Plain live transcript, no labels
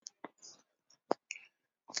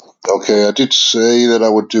Okay, I did say that I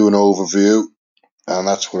would do an overview, and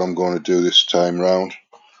that's what I'm going to do this time round.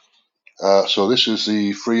 So this is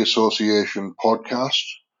the Free Association podcast,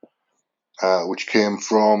 which came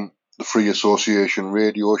from the Free Association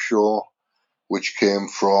radio show, which came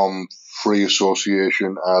from Free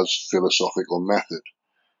Association as philosophical method.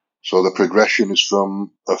 So the progression is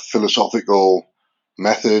from a philosophical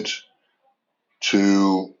method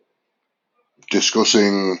to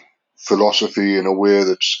discussing philosophy in a way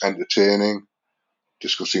that's entertaining,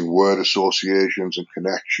 discussing word associations and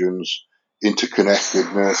connections,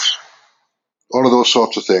 interconnectedness, all of those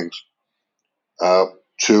sorts of things,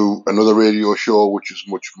 to another radio show which is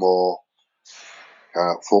much more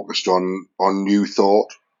focused on new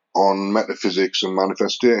thought, on metaphysics and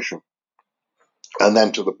manifestation, and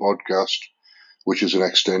then to the podcast, which is an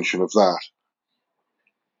extension of that.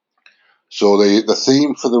 So the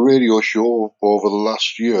theme for the radio show over the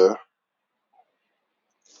last year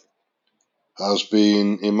has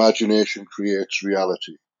been imagination creates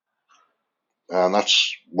reality. And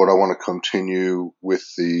that's what I want to continue with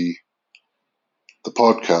the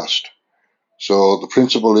podcast. So the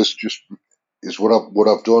principle is what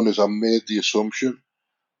I've done is I've made the assumption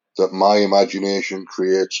that my imagination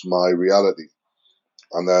creates my reality,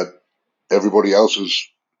 and that everybody else's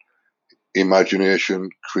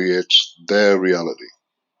imagination creates their reality.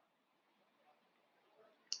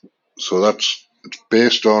 So it's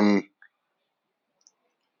based on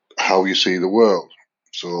how you see the world.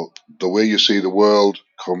 So the way you see the world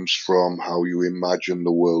comes from how you imagine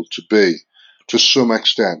the world to be, to some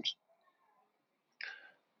extent.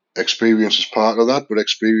 Experience is part of that, but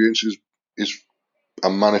experience is a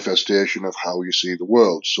manifestation of how you see the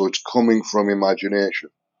world. So it's coming from imagination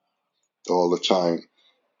all the time.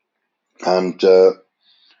 And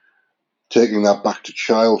taking that back to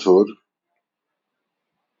childhood,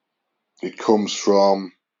 it comes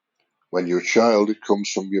from, when you're a child, it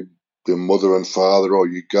comes from your mother and father or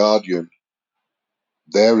your guardian,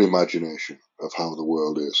 their imagination of how the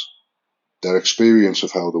world is, their experience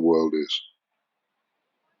of how the world is.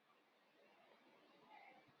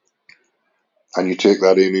 And you take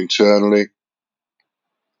that in internally,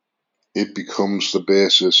 it becomes the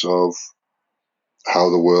basis of how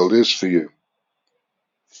the world is for you.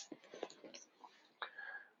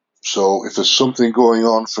 So if there's something going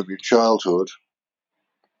on from your childhood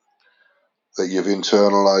that you've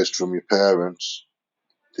internalized from your parents,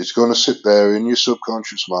 it's going to sit there in your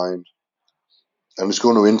subconscious mind, and it's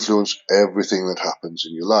going to influence everything that happens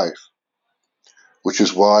in your life, which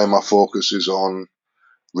is why my focus is on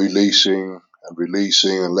releasing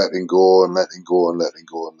and letting go and letting go and letting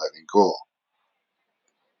go and letting go.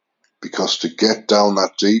 Because to get down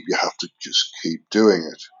that deep, you have to just keep doing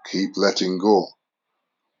it, keep letting go.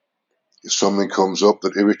 If something comes up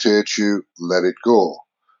that irritates you, let it go.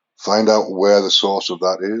 Find out where the source of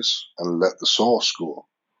that is and let the source go.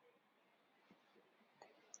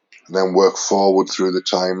 And then work forward through the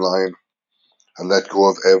timeline and let go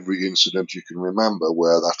of every incident you can remember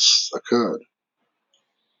where that's occurred.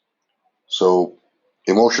 So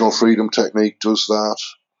emotional freedom technique does that.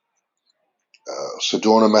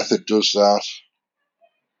 Sedona method does that.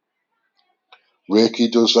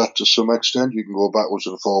 Reiki does that to some extent. You can go backwards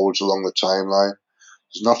and forwards along the timeline.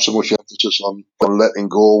 There's not so much emphasis on letting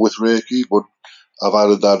go with Reiki, but I've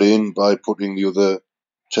added that in by putting the other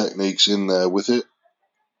techniques in there with it.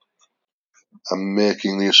 I'm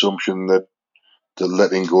making the assumption that the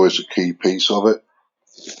letting go is a key piece of it.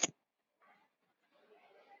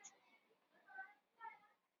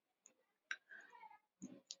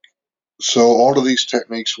 So all of these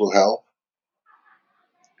techniques will help.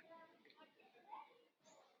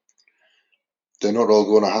 They're not all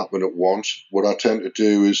going to happen at once. What I tend to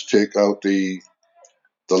do is take out the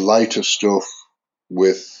lighter stuff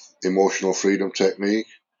with emotional freedom technique.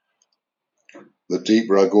 The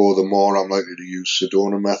deeper I go, the more I'm likely to use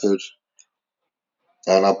Sedona method.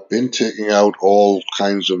 And I've been taking out all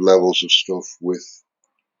kinds of levels of stuff with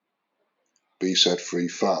Be Set Free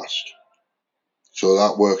Fast. So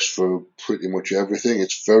that works for pretty much everything.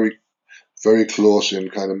 It's very, very close in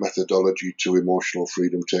kind of methodology to emotional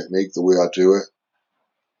freedom technique, the way I do it,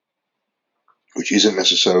 which isn't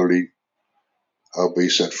necessarily how Be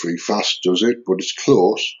Set Free Fast does it, but it's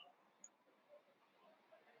close.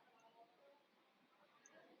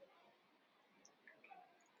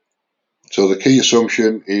 So the key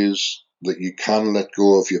assumption is that you can let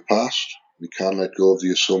go of your past. You can let go of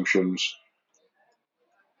the assumptions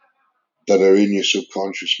that are in your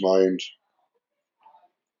subconscious mind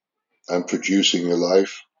and producing your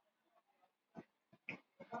life.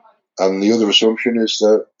 And the other assumption is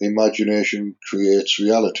that imagination creates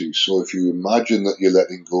reality. So if you imagine that you're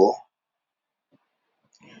letting go,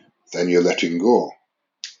 then you're letting go.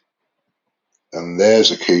 And there's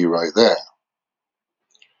a key right there.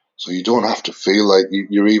 So you don't have to feel like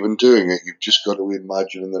you're even doing it. You've just got to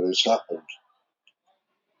imagine that it's happened.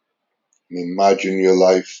 And imagine your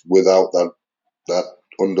life without that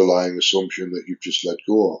underlying assumption that you've just let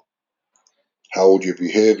go of. How would your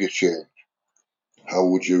behavior change? How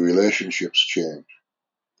would your relationships change?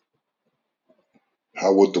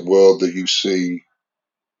 How would the world that you see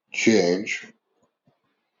change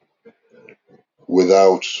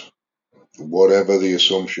without whatever the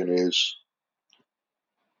assumption is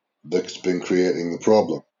that's been creating the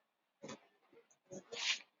problem?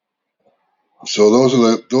 So those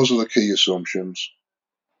are the key assumptions.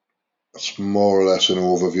 That's more or less an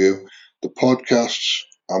overview. The podcasts,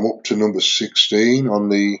 I'm up to number 16 on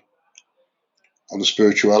the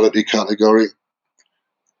spirituality category.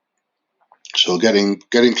 So getting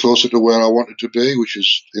closer to where I wanted to be, which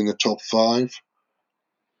is in the top 5.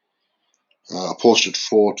 I posted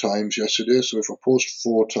 4 times yesterday, so if I post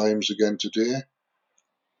 4 times again today,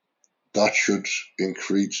 that should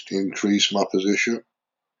increase my position.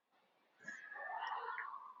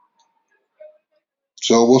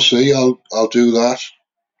 So we'll see. I'll do that.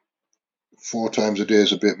 4 times a day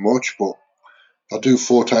is a bit much, but I'll do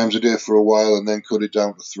 4 times a day for a while and then cut it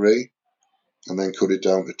down to 3, and then cut it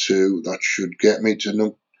down to 2. That should get me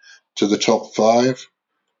to the top 5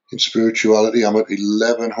 in spirituality. I'm at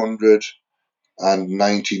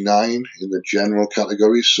 1199 in the general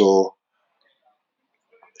category, so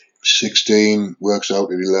 16 works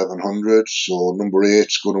out at 1100. So number 8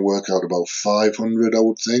 is going to work out about 500, I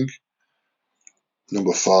would think.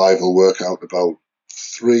 Number 5 will work out about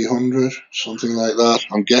 300, something like that.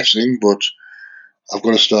 I'm guessing, but I've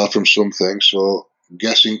got to start from something, so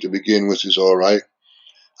guessing to begin with is alright.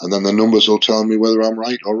 And then the numbers will tell me whether I'm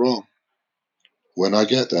right or wrong when I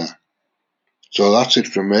get there. So that's it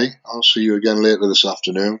from me. I'll see you again later this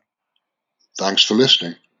afternoon. Thanks for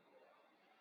listening.